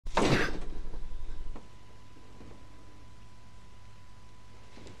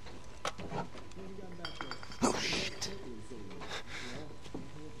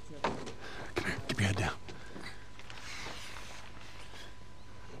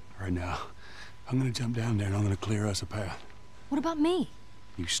Right now, I'm gonna jump down there and I'm gonna clear us a path. What about me?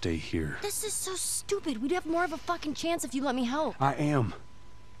 You stay here. This is so stupid. We'd have more of a fucking chance if you let me help. I am.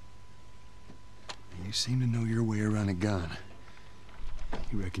 You seem to know your way around a gun.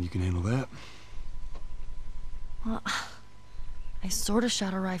 You reckon you can handle that? Well, I sort of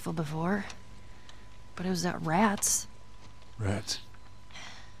shot a rifle before, but it was at rats. Rats?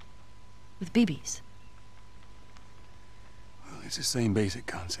 With BBs. Well, it's the same basic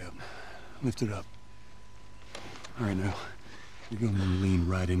concept. Lift it up. All right, now, you're going to lean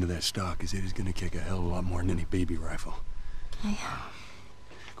right into that stock, because it is going to kick a hell of a lot more than any baby rifle. Okay.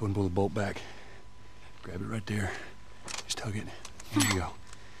 Go and pull the bolt back. Grab it right there. Just tug it. There you go.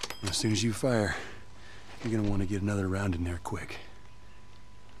 And as soon as you fire, you're going to want to get another round in there quick.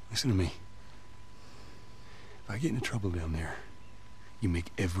 Listen to me. If I get into trouble down there, you make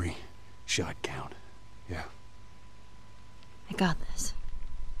every shot count. Yeah? I got this.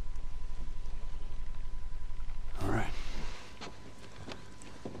 All right.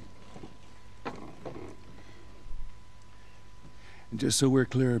 And just so we're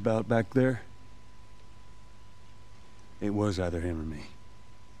clear about back there, it was either him or me.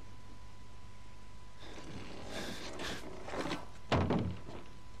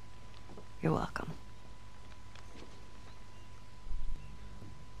 You're welcome.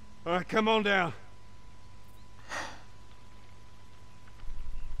 All right, come on down.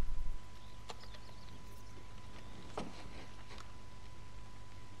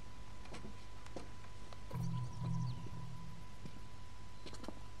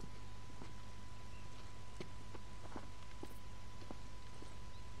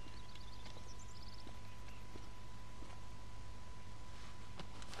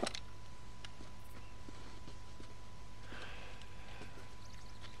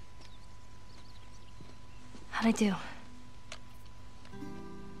 How'd I do? How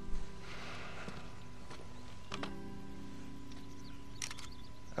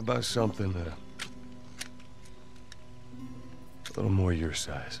about something a little more your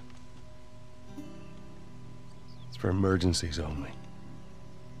size? It's for emergencies only.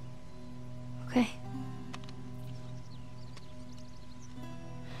 Okay.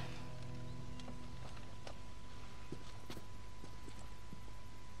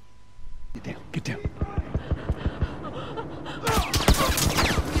 Get down, get down.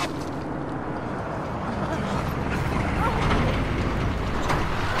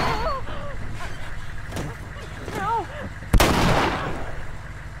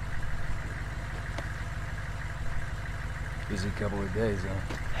 Busy couple of days, huh?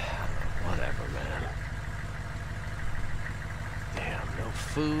 Whatever, man. Damn, no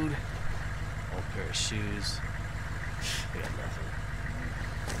food, old pair of shoes. We got nothing.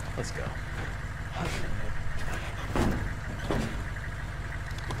 Let's go.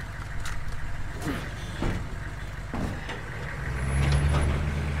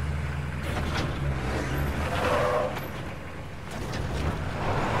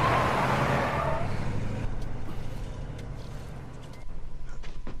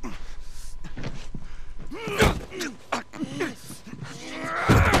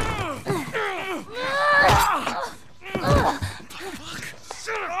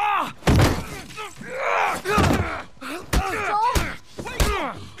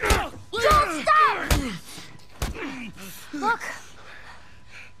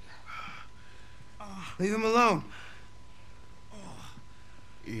 Leave him alone.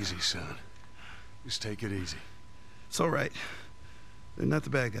 Easy, son. Just take it easy. It's all right. They're not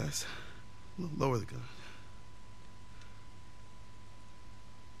the bad guys. Lower the gun.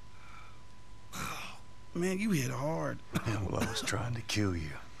 Man, you hit hard. Yeah, well, I was trying to kill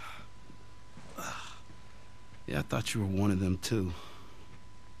you. Yeah, I thought you were one of them, too.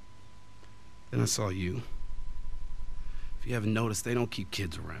 Then I saw you. If you haven't noticed, they don't keep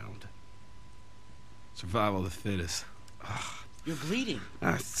kids around. Survival of the fittest. Ugh. You're bleeding.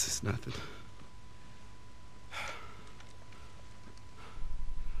 It's just nothing.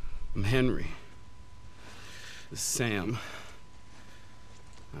 I'm Henry. This is Sam.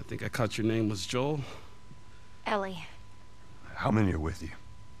 I think I caught your name was Joel. Ellie. How many are with you?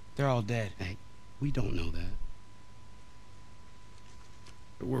 They're all dead. Hey, we don't know that.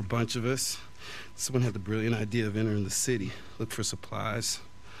 There were a bunch of us. Someone had the brilliant idea of entering the city, look for supplies.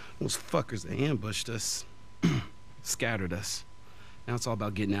 Those fuckers, they ambushed us, scattered us. Now it's all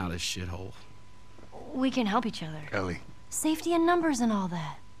about getting out of this shithole. We can help each other. Ellie. Safety in numbers and all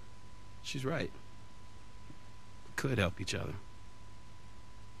that. She's right. We could help each other.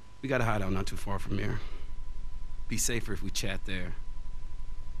 We got a hideout not too far from here. Be safer if we chat there.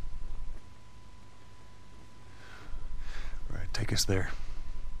 All right, take us there.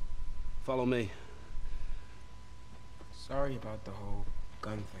 Follow me. Sorry about the whole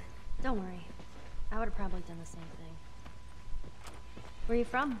gun thing. Don't worry. I would have probably done the same thing. Where are you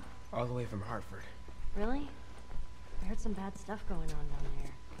from? All the way from Hartford. Really? I heard some bad stuff going on down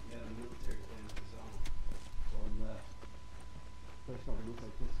there. Yeah, the military camp is on left. Place starting to look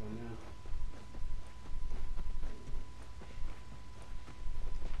like this one now.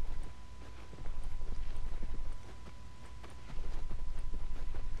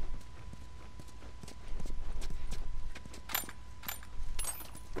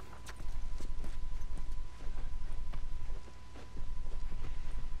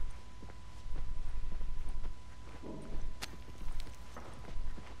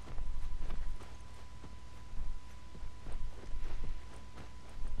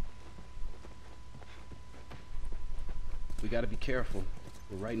 We gotta be careful.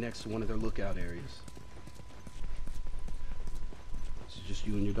 We're right next to one of their lookout areas. This is just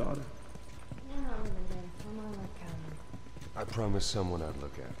you and your daughter? Yeah, not related. I'm on like counting. I promised someone I'd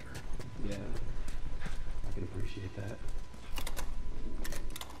look after her. Yeah, I can appreciate that.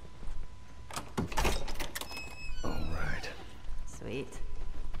 All right. Sweet.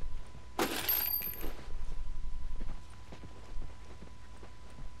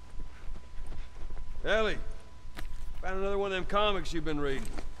 Ellie, found another one of them comics you've been reading.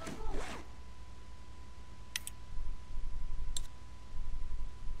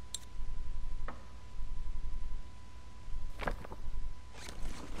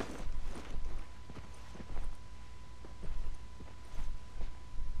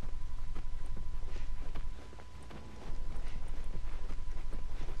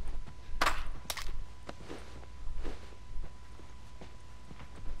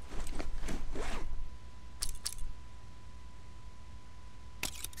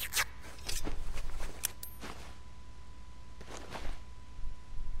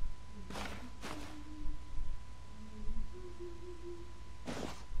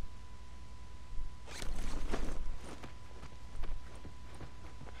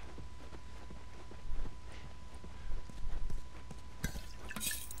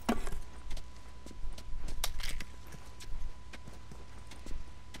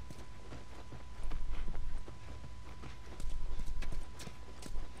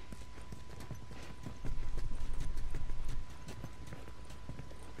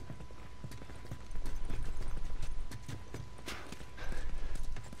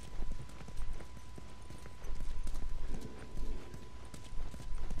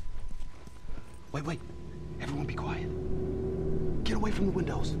 Wait. Everyone be quiet. Get away from the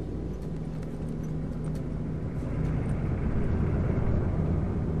windows.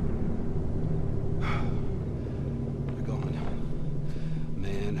 They're gone.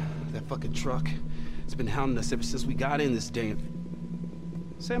 Man, that fucking truck, it's been hounding us ever since we got in this damn...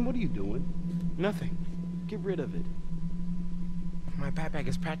 Sam, what are you doing? Nothing. Get rid of it. My backpack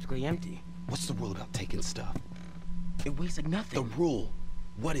is practically empty. What's the rule about taking stuff? It weighs like nothing. The rule.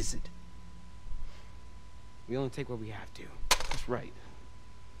 What is it? We only take what we have to. That's right.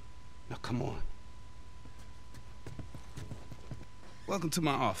 Now come on. Welcome to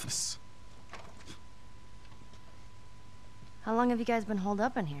my office. How long have you guys been holed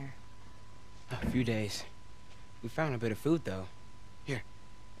up in here? A few days. We found a bit of food, though. Here.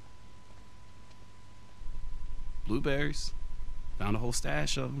 Blueberries. Found a whole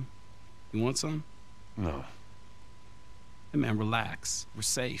stash of them. You want some? No. Hey man, relax. We're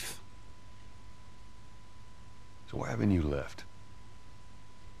safe. So why haven't you left?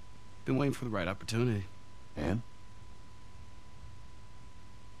 Been waiting for the right opportunity. And?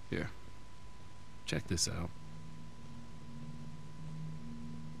 Here. Check this out.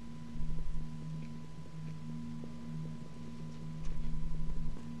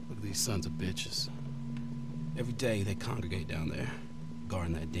 Look at these sons of bitches. Every day they congregate down there,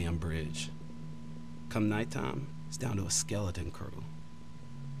 guarding that damn bridge. Come nighttime, it's down to a skeleton crew.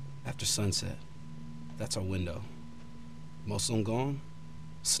 After sunset, that's our window. Most of them gone,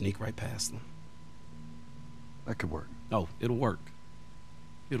 sneak right past them. That could work. Oh, it'll work.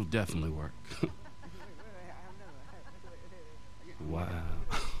 It'll definitely work. Wow.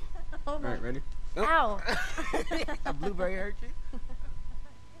 Oh All right, ready? Ow! A blueberry hurt you?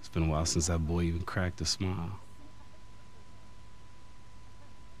 It's been a while since that boy even cracked a smile.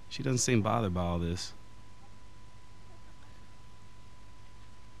 She doesn't seem bothered by all this.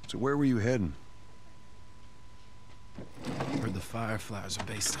 So where were you heading? Heard the Fireflies are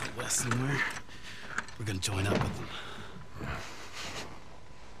based out west somewhere. We're gonna join up with them.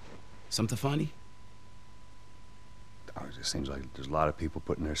 Something funny? Oh, it just seems like there's a lot of people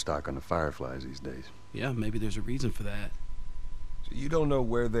putting their stock on the Fireflies these days. Yeah, maybe there's a reason for that. So you don't know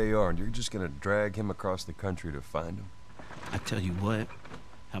where they are, and you're just gonna drag him across the country to find them? I tell you what,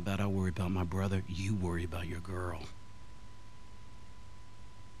 how about I worry about my brother, you worry about your girl.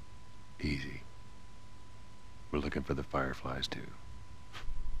 Easy. We're looking for the Fireflies, too.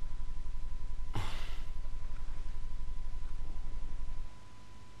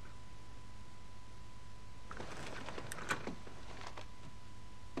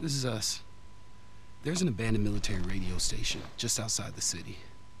 This is us. There's an abandoned military radio station just outside the city.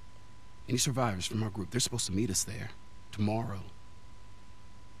 Any survivors from our group, they're supposed to meet us there tomorrow.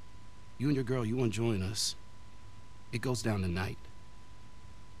 You and your girl, you want to join us? It goes down tonight.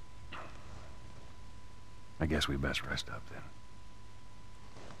 I guess we best rest up then.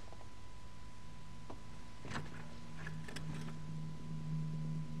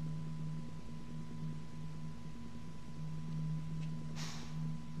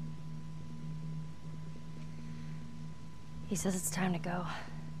 He says it's time to go.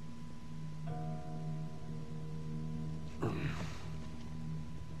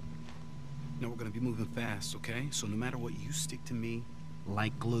 No, we're gonna be moving fast, okay? So no matter what, you stick to me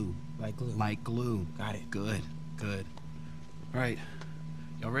like glue. Like glue. Like glue. Got it. Good, good. All right,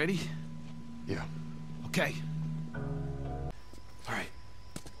 y'all ready? Yeah. Okay. All right,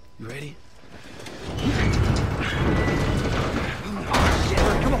 you ready?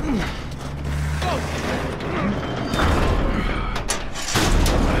 Come on.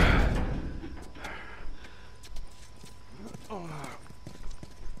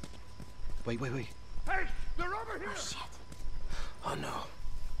 Wait. Hey, they're over here! Oh, shit. Oh, no.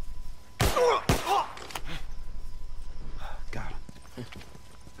 Got him.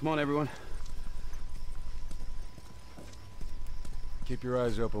 Come on, everyone. Keep your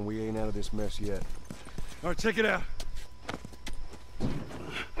eyes open. We ain't out of this mess yet. All right, check it out.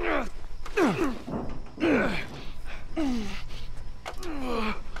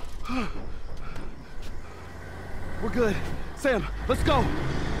 We're good. Sam, let's go.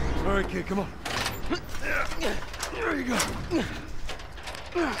 All right, kid, come on. There you go.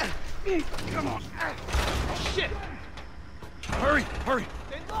 Come on. Shit! Hurry!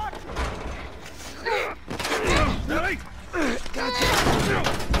 They locked! Ellie!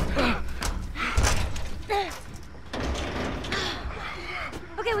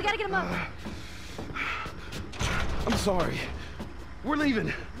 Okay, we gotta get him up. I'm sorry. We're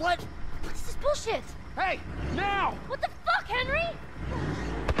leaving. What? What's this bullshit? Hey, now! What the fuck, Henry?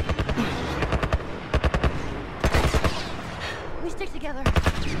 We stick together.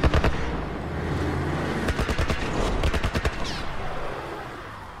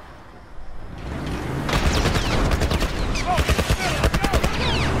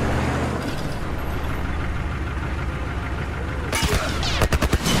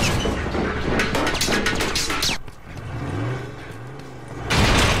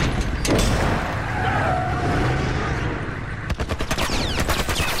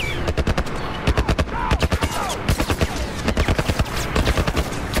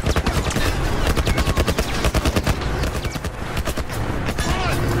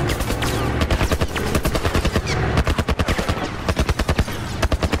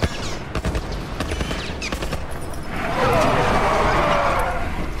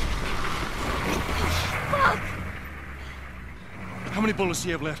 How many bullets do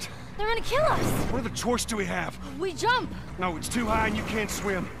you have left? They're gonna kill us. What other choice do we have? We jump. No, it's too high and you can't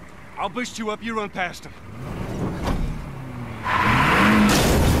swim. I'll boost you up, you run past them.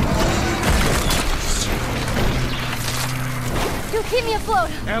 You'll keep me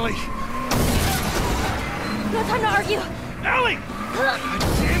afloat. Ellie! No time to argue. Ellie! God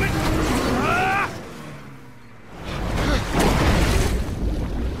damn it! Ah!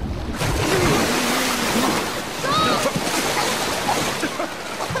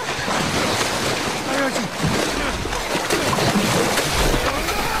 I got you.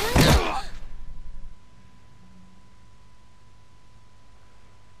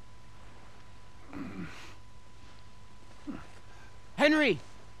 Henry!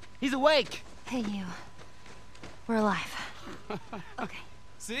 He's awake! Hey, you. We're alive. Okay.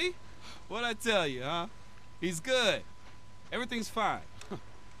 See? What'd I tell you, huh? He's good. Everything's fine.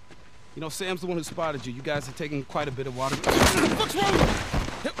 You know, Sam's the one who spotted you. You guys are taking quite a bit of water. What's wrong with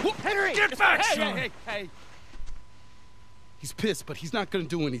you? Henry! Get back, son! Hey. He's pissed, but he's not gonna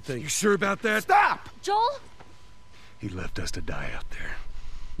do anything. You sure about that? Stop! Joel? He left us to die out there.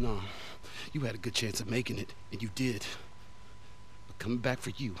 No, you had a good chance of making it, and you did. But coming back for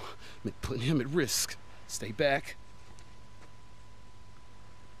you meant putting him at risk. Stay back.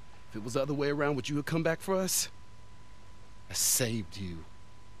 If it was the other way around, would you have come back for us? I saved you.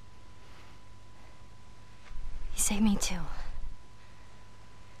 He saved me too.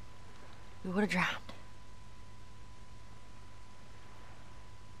 we would have drowned.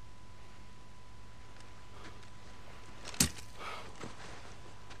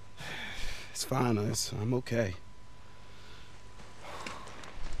 It's fine, I'm okay.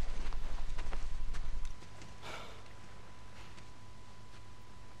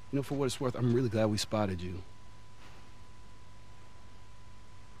 You know, for what it's worth, I'm really glad we spotted you.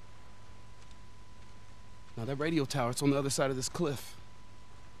 Now, that radio tower, it's on the other side of this cliff.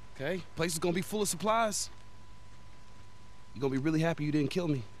 Okay? Place is gonna be full of supplies. You're gonna be really happy you didn't kill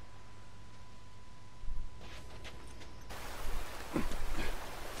me. All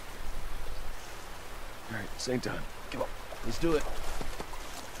right, same time. Come on, let's do it.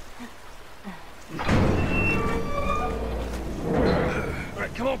 All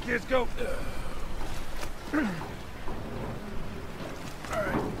right, come on, kids, go.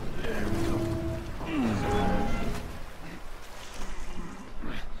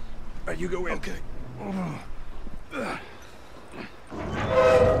 All right, you go in. Okay.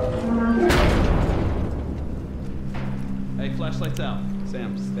 Hey, flashlights out.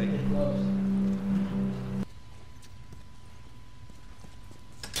 Sam, stay close.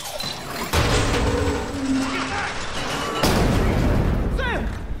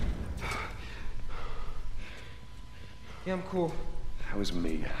 Yeah, I'm cool. That was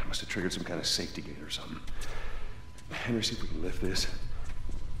me. I must have triggered some kind of safety gate or something. Henry, see if we can lift this.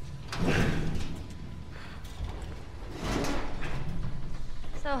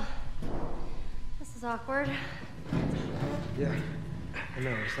 So, this is awkward. Yeah. I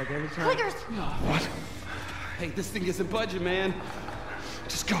know, it's like every time. Clickers! What? Hey, this thing isn't budging, man.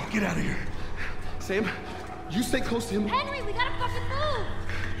 Just go. Get out of here. Sam, you stay close to him. Henry, we gotta fucking move!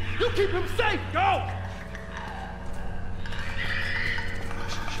 You keep him safe. Go!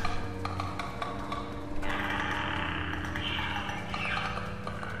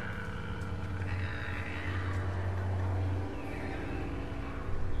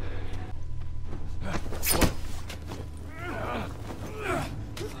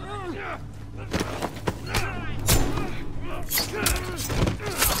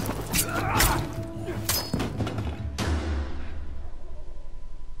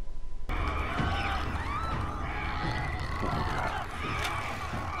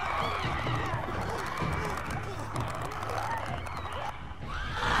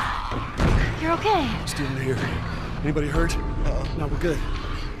 You're okay. Still here. Anybody hurt? No, we're good.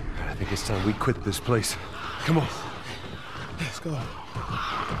 I think it's time we quit this place. Come on. Let's go.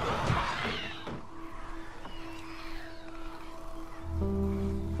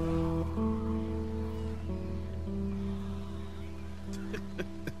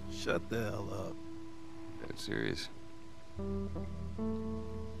 Shut the hell up. That's serious.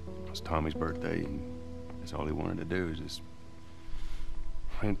 It's Tommy's birthday, and that's all he wanted to do is just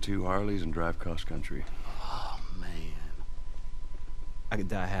rent 2 Harleys and drive cross country. Oh, man. I could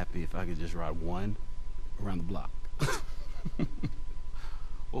die happy if I could just ride one around the block.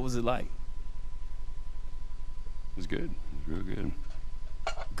 What was it like? It was good. It was real good.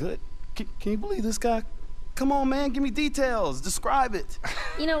 Good? Can you believe this guy? Come on, man, give me details. Describe it.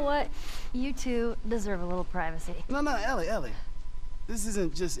 You know what? You two deserve a little privacy. No, Ellie. This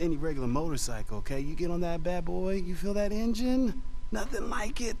isn't just any regular motorcycle, okay? You get on that bad boy, you feel that engine? Nothing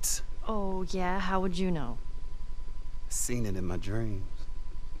like it. Oh, yeah? How would you know? Seen it in my dreams.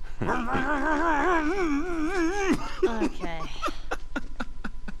 Okay.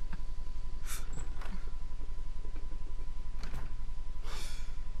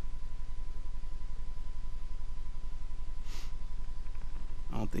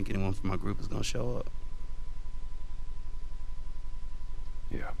 I don't think anyone from my group is gonna show up.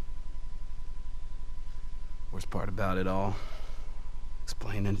 Yeah. Worst part about it all,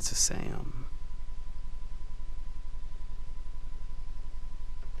 explaining it to Sam.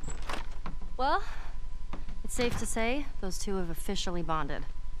 Well, it's safe to say those two have officially bonded.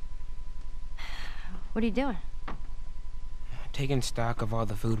 What are you doing? Taking stock of all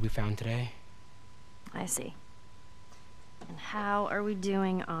the food we found today. I see. And how are we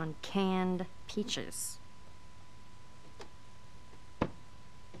doing on canned peaches?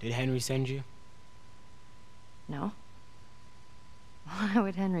 Did Henry send you? No? Why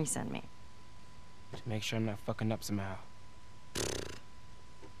would Henry send me? To make sure I'm not fucking up somehow.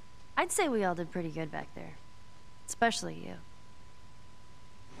 I'd say we all did pretty good back there. Especially you.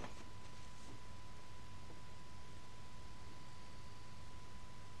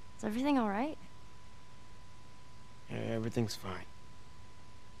 Is everything all right? Yeah, everything's fine.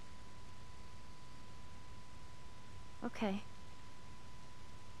 Okay.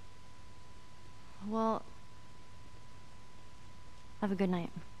 Well, have a good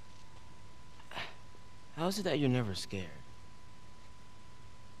night. How is it that you're never scared?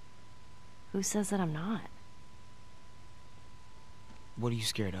 Who says that I'm not? What are you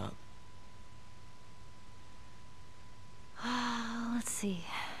scared of? Let's see.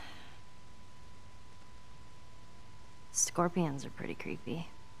 Scorpions are pretty creepy.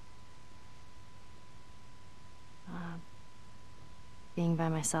 Being by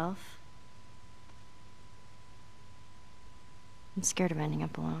myself. I'm scared of ending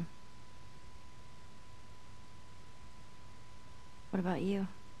up alone. What about you?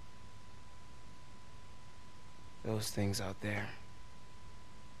 Those things out there.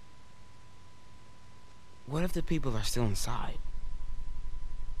 What if the people are still inside?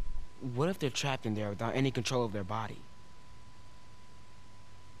 What if they're trapped in there without any control of their body?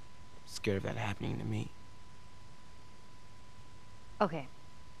 Scared of that happening to me. Okay.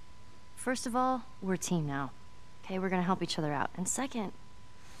 First of all, we're a team now. Okay, we're gonna help each other out. And second,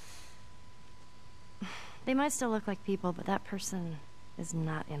 they might still look like people, but that person is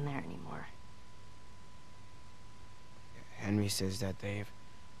not in there anymore. Henry says that they've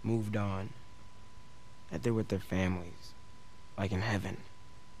moved on. That they're with their families. Like in heaven.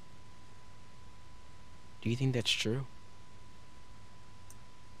 Do you think that's true?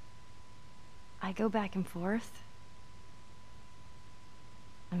 I go back and forth.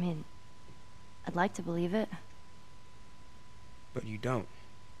 I mean, I'd like to believe it. But you don't.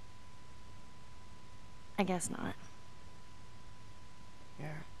 I guess not.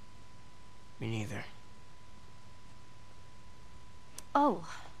 Yeah. Me neither. Oh.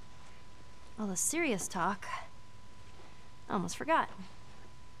 All the serious talk. I almost forgot.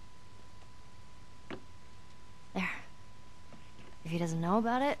 There. If he doesn't know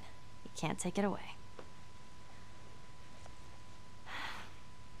about it, he can't take it away.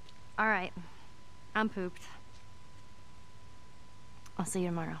 All right. I'm pooped. I'll see you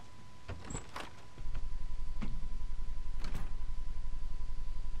tomorrow.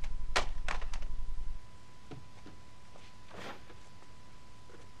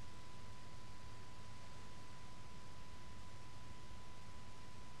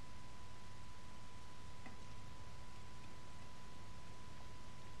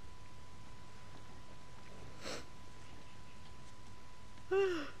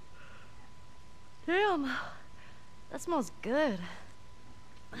 Damn, that smells good.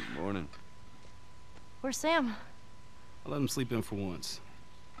 Good morning. Where's Sam? I'll let him sleep in for once.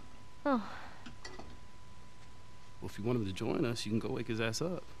 Oh, Well, if you want him to join us, you can go wake his ass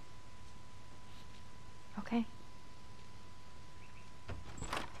up. okay.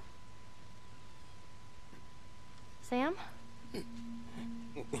 Sam?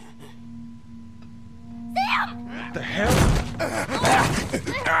 What the hell?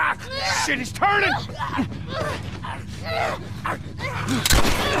 Shit, he's turning!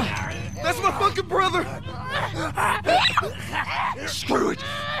 That's my fucking brother! Screw it!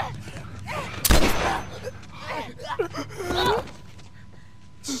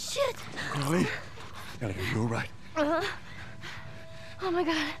 Shit! Colleen, are you all right? Oh my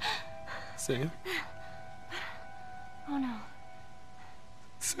god. Sam? Oh no.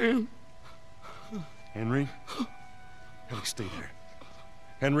 Sam? Henry? Henry, stay there.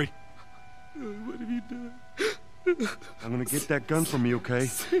 Henry? What have you done? I'm gonna get that gun from you, okay?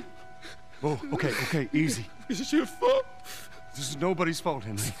 Oh, okay, easy. It's your fault. This is nobody's fault,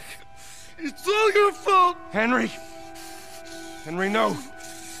 Henry. It's all your fault! Henry! Henry, no!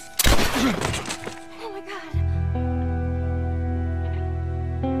 Oh my god.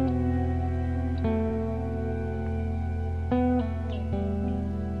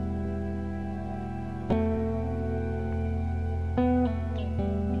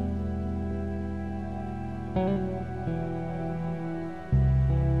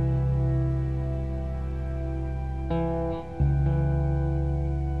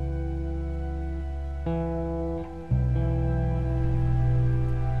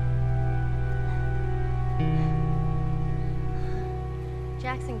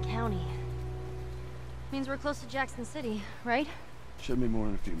 Jackson County. Means we're close to Jackson City, right? Shouldn't be more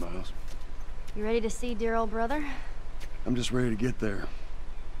than a few miles. You ready to see dear old brother? I'm just ready to get there.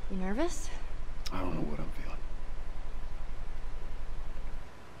 You nervous? I don't know what I'm feeling.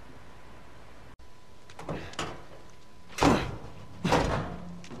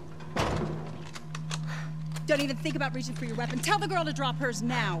 Don't even think about reaching for your weapon. Tell the girl to drop hers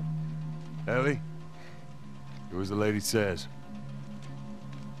now. Ellie? Do as the lady says.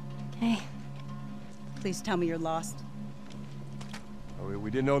 Okay. Please tell me you're lost. Oh,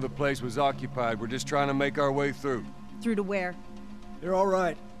 we didn't know the place was occupied. We're just trying to make our way through. Through to where? They're all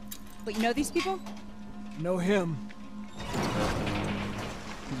right. But you know these people? Know him.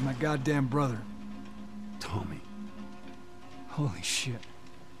 He's my goddamn brother. Tommy. Holy shit.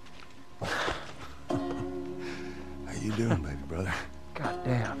 How you doing, baby brother? God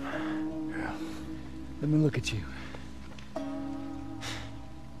damn. Yeah. Let me look at you. You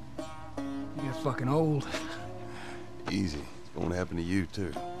get fucking old. Easy. It's gonna happen to you,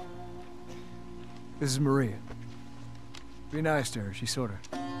 too. This is Maria. Be nice to her. She sort of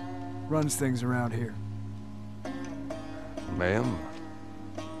runs things around here. Ma'am,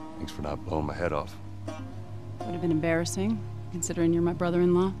 thanks for not blowing my head off. Would have been embarrassing, considering you're my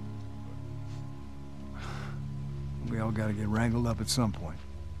brother-in-law. We all gotta get wrangled up at some point.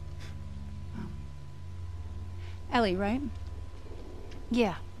 Ellie, right?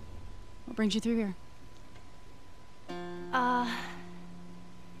 Yeah. What brings you through here?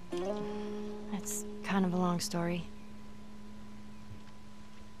 It's kind of a long story.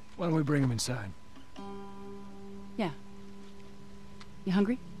 Why don't we bring him inside? Yeah. You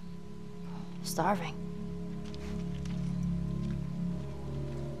hungry? Starving.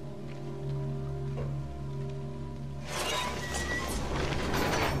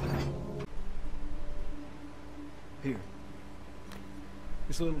 Here.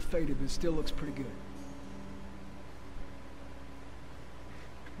 It's a little faded, but it still looks pretty good.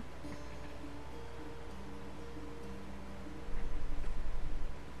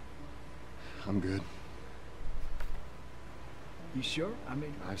 I'm good. You sure? I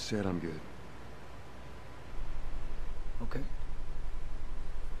mean... I said I'm good. Okay.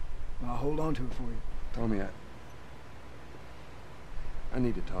 I'll hold on to it for you. Tommy, I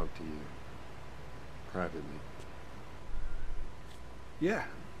need to talk to you. Privately. Yeah,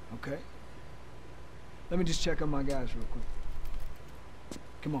 okay. Let me just check on my guys real quick.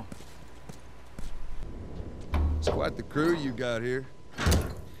 Come on. It's quite the crew you got here.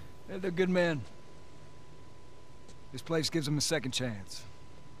 Yeah, they're good men. This place gives them a second chance.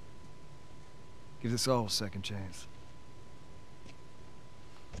 Gives us all a second chance.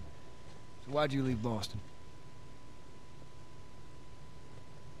 So why'd you leave Boston?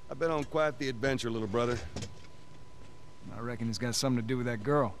 I've been on quite the adventure, little brother. I reckon it's got something to do with that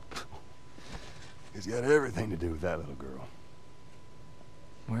girl. It's got everything to do with that little girl.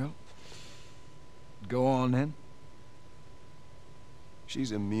 Well, go on then.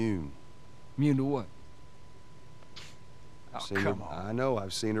 She's immune. Immune to what? Oh, Seen come her, on. I know,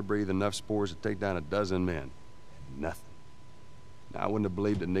 I've seen her breathe enough spores to take down a dozen men. Nothing. Now, I wouldn't have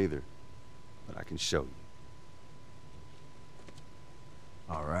believed it neither, but I can show you.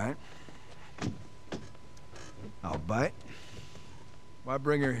 All right. I'll bite. Why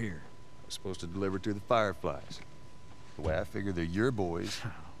bring her here? I was supposed to deliver to the Fireflies. The way I figure they're your boys.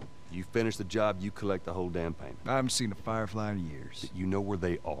 You finish the job, you collect the whole damn payment. I haven't seen a Firefly in years. You know where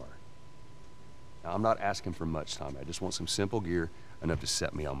they are. Now, I'm not asking for much, Tommy. I just want some simple gear, enough to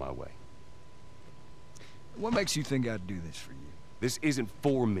set me on my way. What makes you think I'd do this for you? This isn't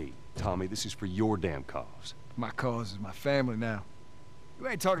for me, Tommy. This is for your damn cause. My cause is my family now. You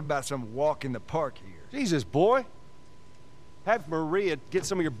ain't talking about some walk in the park here. Jesus, boy. Have Maria get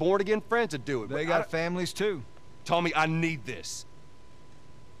some of your born-again friends to do it. They got families, too. Tommy, I need this.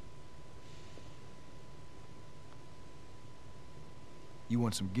 You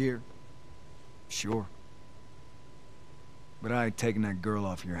want some gear? Sure. But I ain't taking that girl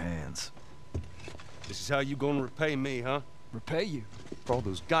off your hands. This is how you gonna repay me, huh? Repay you? For all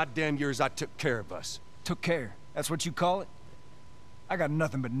those goddamn years I took care of us. Took care. That's what you call it? I got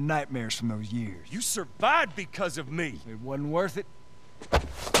nothing but nightmares from those years. You survived because of me. It wasn't worth it. I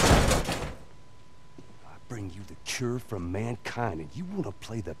bring you the cure from mankind, and you want to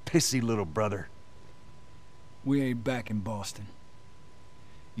play the pissy little brother. We ain't back in Boston.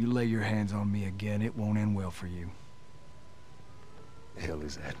 You lay your hands on me again, it won't end well for you. The hell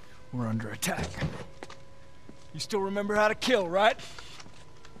is that? We're under attack. You still remember how to kill, right?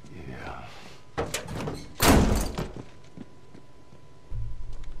 Yeah.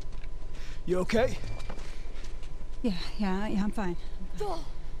 You okay? Yeah, I'm fine. Oh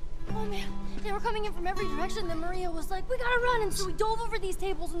man, they were coming in from every direction. Then Maria was like, "We gotta run!" And so we dove over these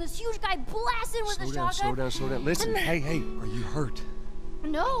tables, and this huge guy blasted with a shotgun. Slow down. Listen, hey, are you hurt?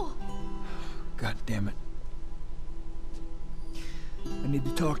 No. God damn it. I need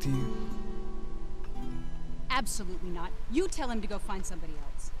to talk to you. Absolutely not. You tell him to go find somebody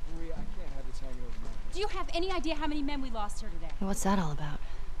else. Maria, I can't have this hanging over my head. Do you have any idea how many men we lost here today? What's that all about?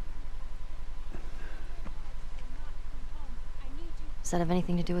 Does that have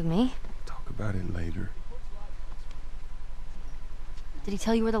anything to do with me? Talk about it later. Did he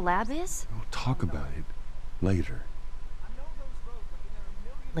tell you where the lab is? We'll talk about it later.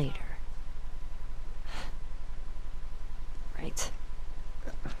 Later. Right. It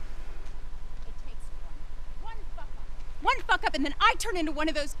takes one. and then I turn into one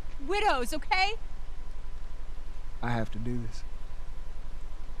of those widows, okay? I have to do this.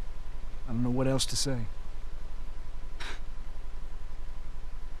 I don't know what else to say.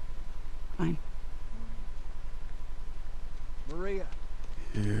 Fine. Maria.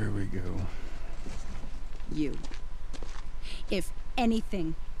 Here we go. You. If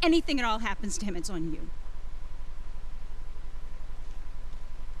anything at all happens to him, it's on you.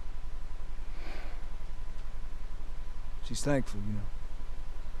 She's thankful, you know.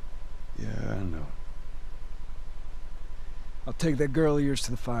 Yeah, I know. I'll take that girl of yours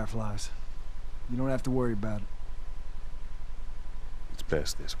to the Fireflies. You don't have to worry about it. It's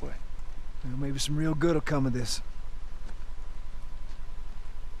best this way. Well, maybe some real good will come of this.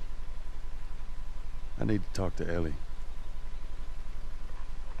 I need to talk to Ellie.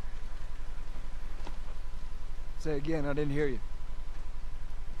 Say again, I didn't hear you.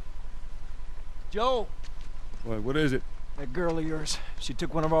 Joe! What is it? That girl of yours. She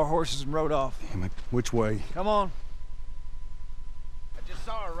took one of our horses and rode off. Damn it. Which way? Come on. I just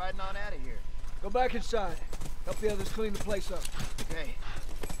saw her riding on out of here. Go back inside. Help the others clean the place up. Okay.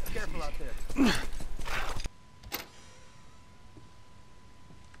 Careful out there.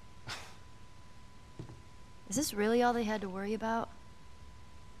 Is this really all they had to worry about?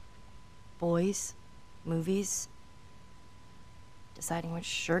 Boys, movies, deciding which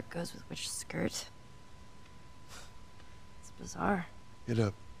shirt goes with which skirt. It's bizarre. Get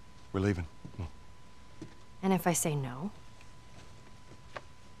up. We're leaving. Come on. And if I say no?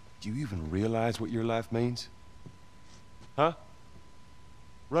 Do you even realize what your life means? Huh?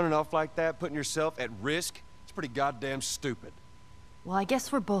 Running off like that, putting yourself at risk, it's pretty goddamn stupid. Well, I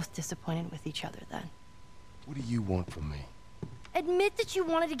guess we're both disappointed with each other then. What do you want from me? Admit that you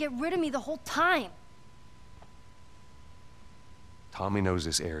wanted to get rid of me the whole time. Tommy knows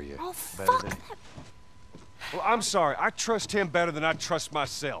this area Oh, better fuck than... that. Well, I'm sorry. I trust him better than I trust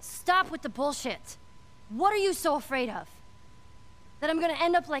myself. Stop with the bullshit. What are you so afraid of? That I'm gonna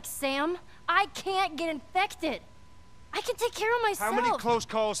end up like Sam? I can't get infected. I can take care of myself. How many close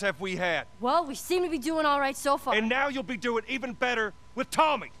calls have we had? Well, we seem to be doing all right so far. And now you'll be doing even better with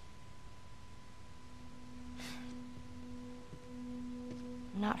Tommy.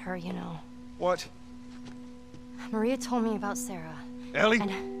 Not her, you know. What? Maria told me about Sarah. Ellie? And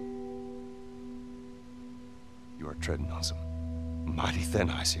You are treading on some mighty thin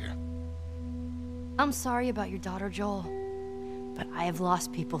ice here. I'm sorry about your daughter, Joel. But I have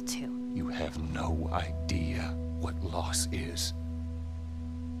lost people too. You have no idea what loss is.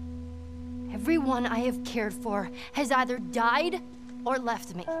 Everyone I have cared for has either died or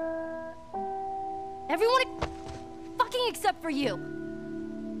left me. Everyone fucking except for you.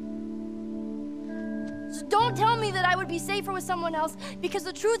 So don't tell me that I would be safer with someone else, because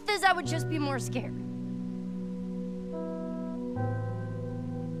the truth is I would just be more scared.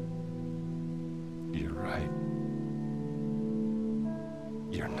 You're right.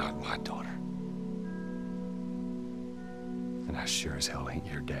 You're not my daughter. And I sure as hell ain't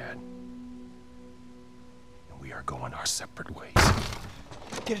your dad. And we are going our separate ways.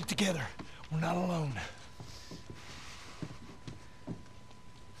 Get it together. We're not alone.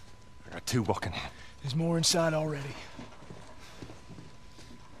 There are two walking in. There's more inside already.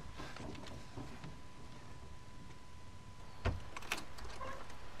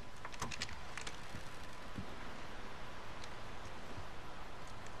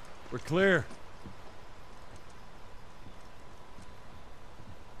 We're clear.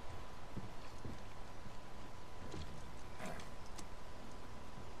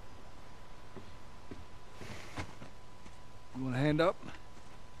 You want a hand up?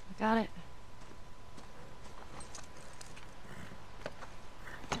 I got it.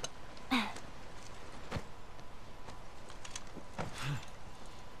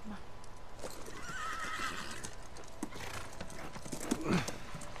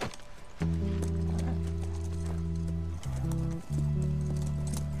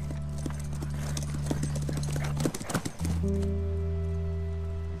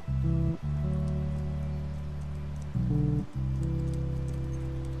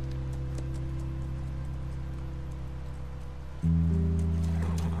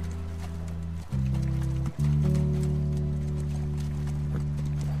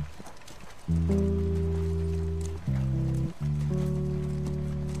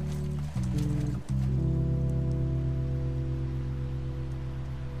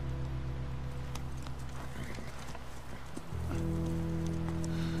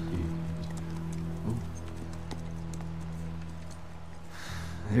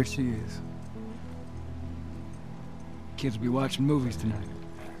 There she is. Kids will be watching movies tonight.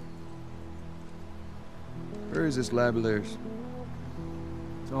 Where is this lab of theirs?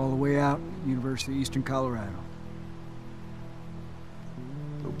 It's all the way out, University of Eastern Colorado.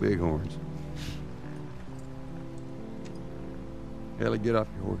 Go Bighorns. Ellie, get off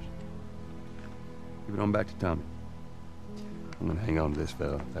your horse. Give it on back to Tommy. I'm gonna hang on to this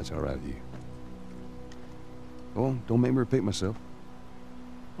fella, if that's all right with you. Go on, don't make me repeat myself.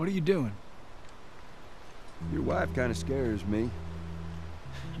 What are you doing? Your wife kind of scares me.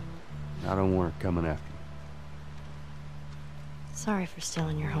 I don't want her coming after you. Sorry for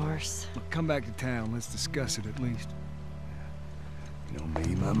stealing your horse. Look, come back to town. Let's discuss it at least. You know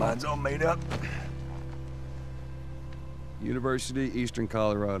me, my mind's all made up. University, Eastern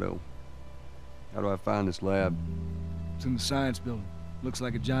Colorado. How do I find this lab? It's in the science building. Looks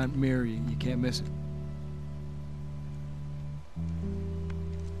like a giant mirror. You can't miss it.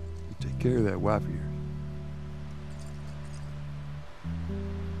 You take care of that wife of yours.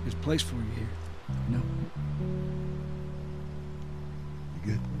 There's a place for you here. You know?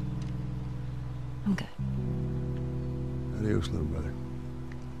 You good? I'm good. Adios, little brother.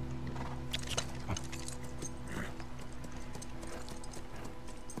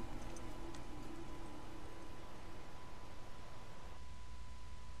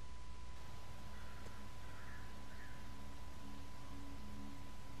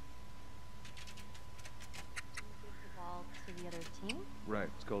 The other team? Right,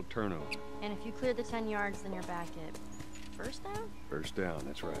 it's called turnover. And if you clear the 10 yards, then you're back at first down? First down,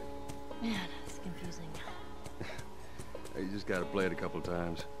 that's right. Man, it's confusing. You just gotta play it a couple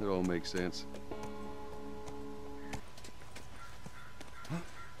times. It all makes sense.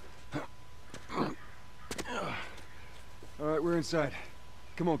 All right, we're inside.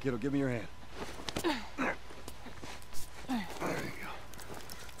 Come on, kiddo, give me your hand. There you go.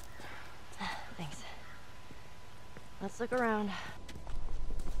 Thanks. Let's look around.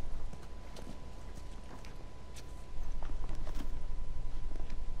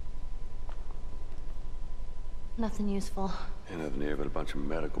 Nothing useful. Ain't nothing here but a bunch of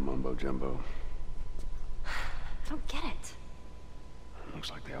medical mumbo-jumbo. I don't get it.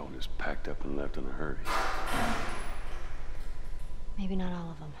 Looks like they all just packed up and left in a hurry. Maybe not all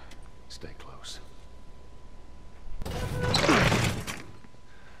of them. Stay close.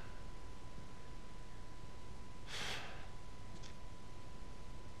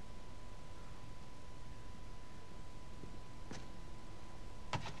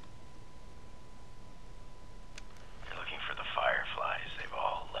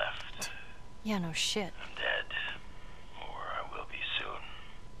 Yeah, no shit. I'm dead. Or I will be soon.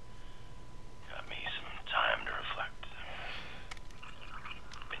 Got me some time to reflect.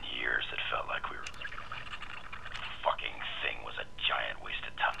 Been years that felt like we were... fucking thing was a giant waste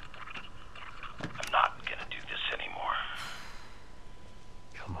of time. I'm not gonna do this anymore.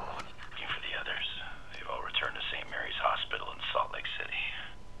 Come on. Looking for the others. They've all returned to St. Mary's Hospital in Salt Lake City.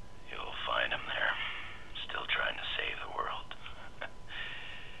 You'll find them there. Still trying to save the world.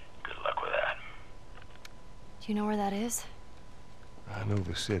 Good luck with that. Do you know where that is? I know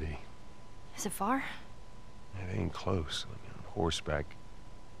the city. Is it far? It ain't close. I mean, on horseback.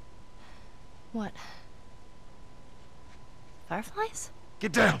 What? Fireflies?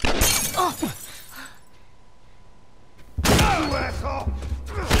 Get down! Oh! You asshole!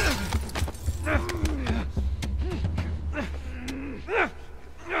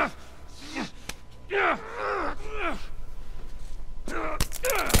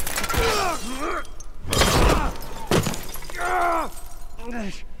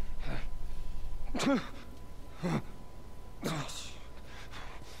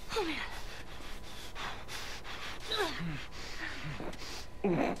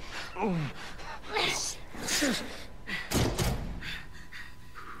 Oh, man.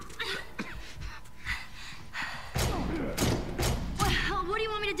 What do you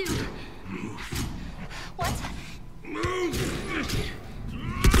want me to do? What? Move!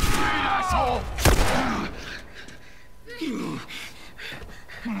 Asshole!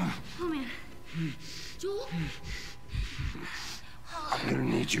 Oh, man. Joel? I'm gonna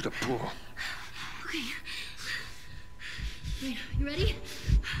need you to pull. Okay. Wait, you ready?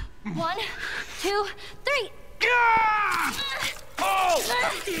 1, 2, 3.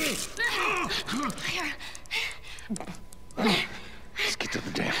 Here. Let's get to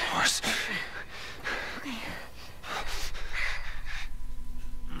the damn horse. Okay.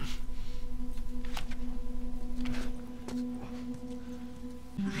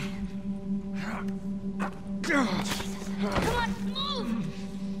 Come on, move!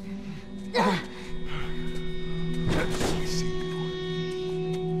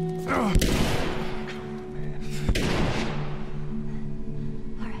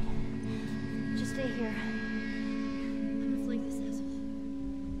 Alright. Just stay here. I'm gonna flank this asshole.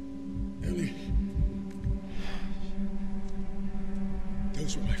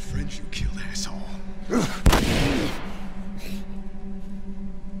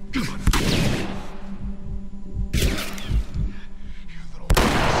 We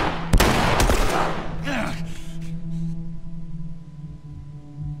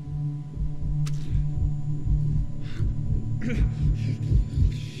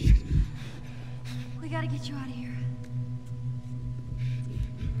gotta get you out of here.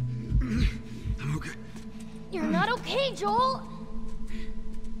 I'm okay. You're not okay, Joel!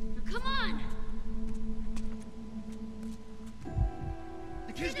 Now, come on!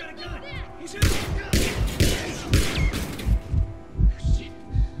 The kid's got a gun! He's in! Shit!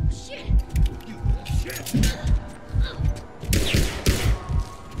 Shit! Shit!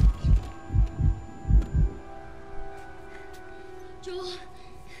 Joel!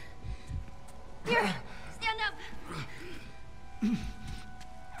 Here! Stand up!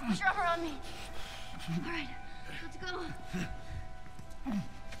 Put your arm around me. Alright, let's go. I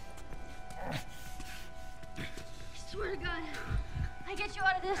swear to God, I get you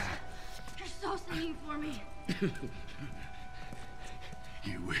out of this. You're so singing for me.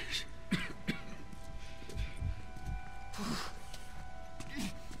 You wish.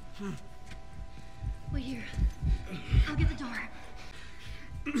 Wait here. I'll get the door.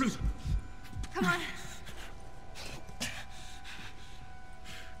 Come on.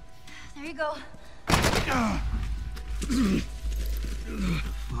 There you go.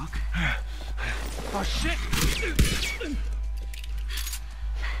 Fuck. Oh, shit!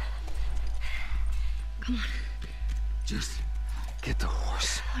 Come on. Just get the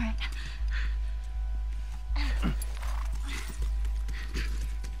horse. All right.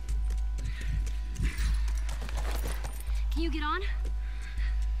 Can you get on?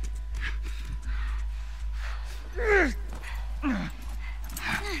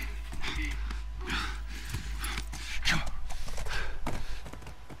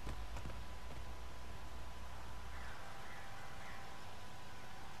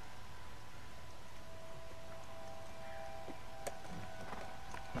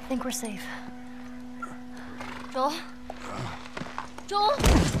 I think we're safe. Joel? Joel?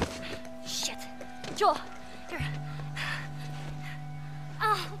 Shit. Joel, here.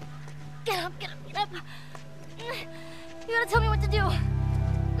 Oh, get up, get up, get up. You gotta tell me what to do.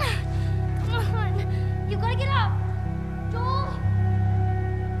 Come on. You gotta get up. Joel?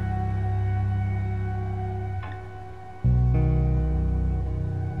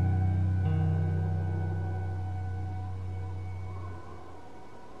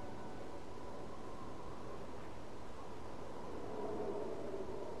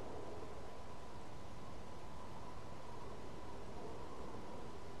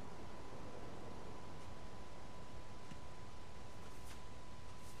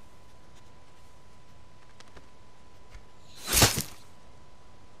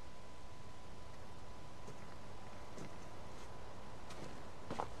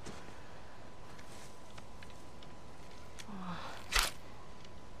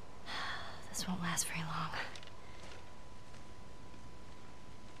 This won't last very long.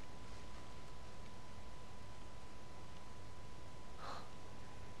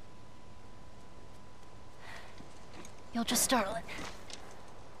 You'll just startle it.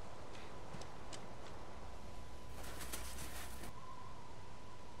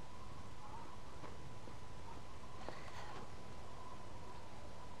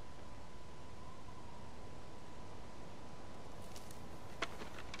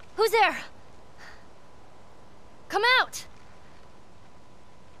 Who's there? Come out!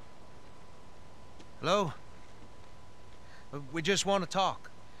 Hello? We just want to talk.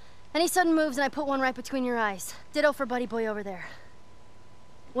 Any sudden moves and I put one right between your eyes. Ditto for buddy boy over there.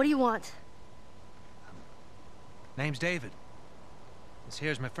 What do you want? Name's David. This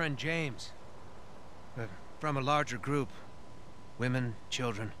here's my friend James. We're from a larger group. Women,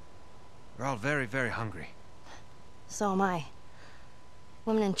 children. We're all very, very hungry. So am I.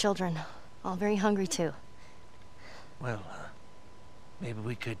 Women and children, all very hungry too. Well, maybe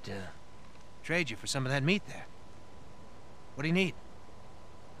we could, trade you for some of that meat there. What do you need?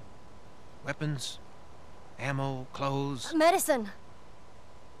 Weapons? Ammo? Clothes? Medicine!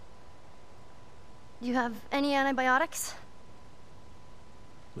 Do you have any antibiotics?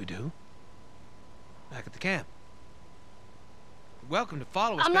 We do. Back at the camp. You're welcome to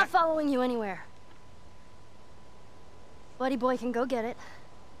follow us I'm back. not following you anywhere. Buddy boy can go get it.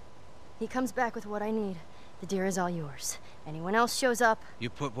 He comes back with what I need. The deer is all yours. Anyone else shows up...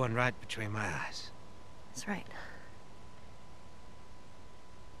 You put one right between my eyes. That's right.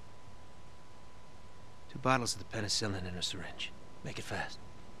 2 bottles of the penicillin in a syringe. Make it fast.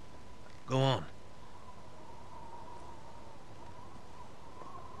 Go on.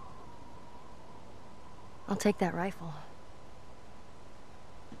 I'll take that rifle.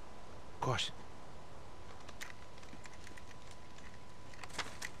 Of course.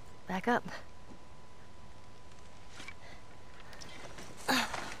 Back up.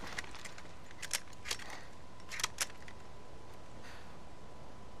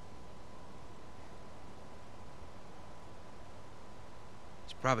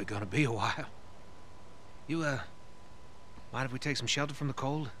 It's probably gonna be a while. You, mind if we take some shelter from the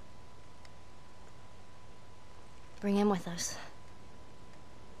cold? Bring him with us.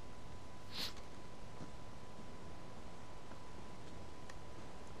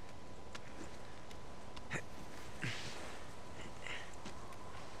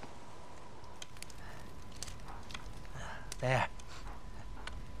 There.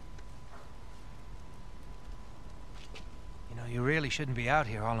 You know, you really shouldn't be out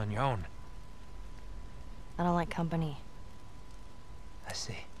here all on your own. I don't like company. I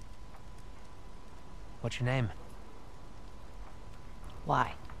see. What's your name?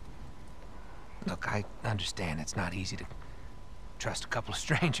 Why? Look, I understand it's not easy to trust a couple of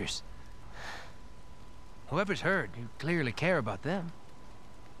strangers. Whoever's hurt, you clearly care about them.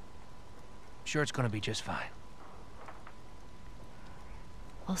 I'm sure it's gonna be just fine.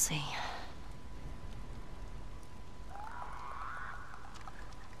 We'll see.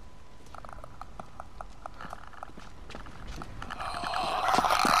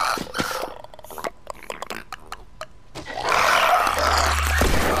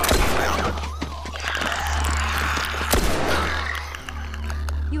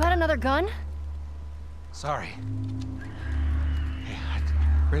 You had another gun? Sorry. Hey, I'd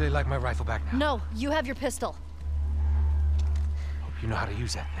really like my rifle back now. No, you have your pistol. Hope you know how to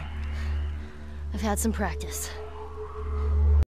use that thing. I've had some practice.